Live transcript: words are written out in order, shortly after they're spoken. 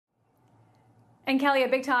And Kelly, a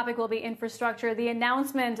big topic will be infrastructure. The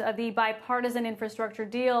announcement of the bipartisan infrastructure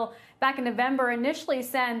deal back in November initially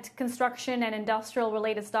sent construction and industrial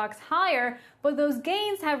related stocks higher, but those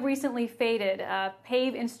gains have recently faded.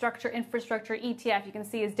 PAVE infrastructure ETF, you can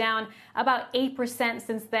see, is down about 8%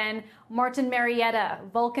 since then. Martin Marietta,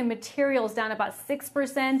 Vulcan Materials down about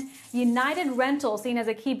 6%. United Rentals, seen as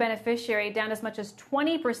a key beneficiary, down as much as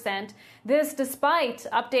 20%. This despite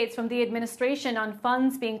updates from the administration on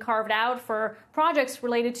funds being carved out for projects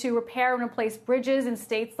related to repair and replace bridges in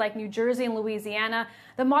states like New Jersey and Louisiana,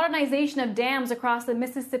 the modernization of dams across the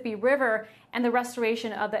Mississippi River, and the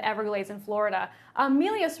restoration of the Everglades in Florida.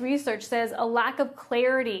 Melius Research says a lack of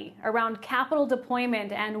clarity around capital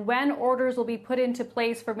deployment and when orders will be put into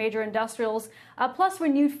place for major industrials, plus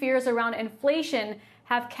renewed fears around inflation,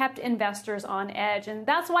 have kept investors on edge. And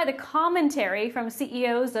that's why the commentary from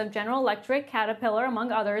CEOs of General Electric, Caterpillar,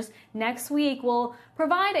 among others, next week will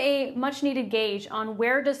provide a much-needed gauge on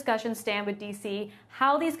where discussions stand with DC,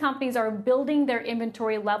 how these companies are building their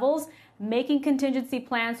inventory levels, making contingency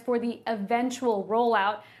plans for the eventual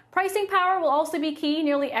rollout. Pricing power will also be key.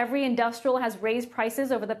 Nearly every industrial has raised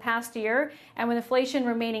prices over the past year, and with inflation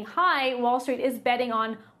remaining high, Wall Street is betting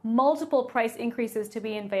on multiple price increases to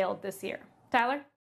be unveiled this year. Tyler?